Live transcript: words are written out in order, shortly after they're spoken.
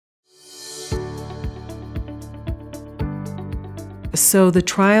So the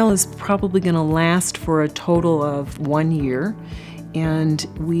trial is probably going to last for a total of 1 year, and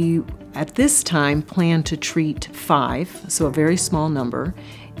we, at this time, plan to treat 5, so a very small number,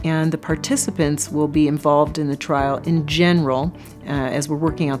 and the participants will be involved in the trial in general, as we're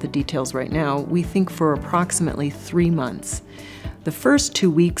working out the details right now, we think for approximately 3 months. The first 2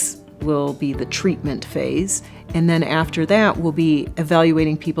 weeks will be the treatment phase, and then after that we'll be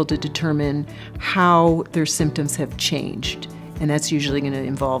evaluating people to determine how their symptoms have changed. And that's usually going to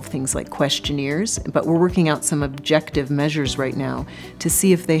involve things like questionnaires, but we're working out some objective measures right now to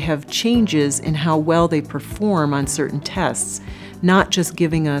see if they have changes in how well they perform on certain tests, not just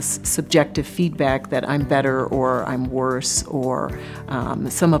giving us subjective feedback that I'm better or I'm worse, or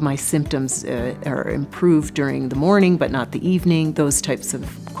some of my symptoms are improved during the morning but not the evening, those types of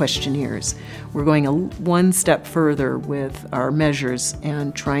questionnaires. We're going one step further with our measures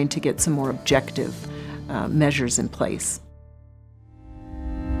and trying to get some more objective measures in place.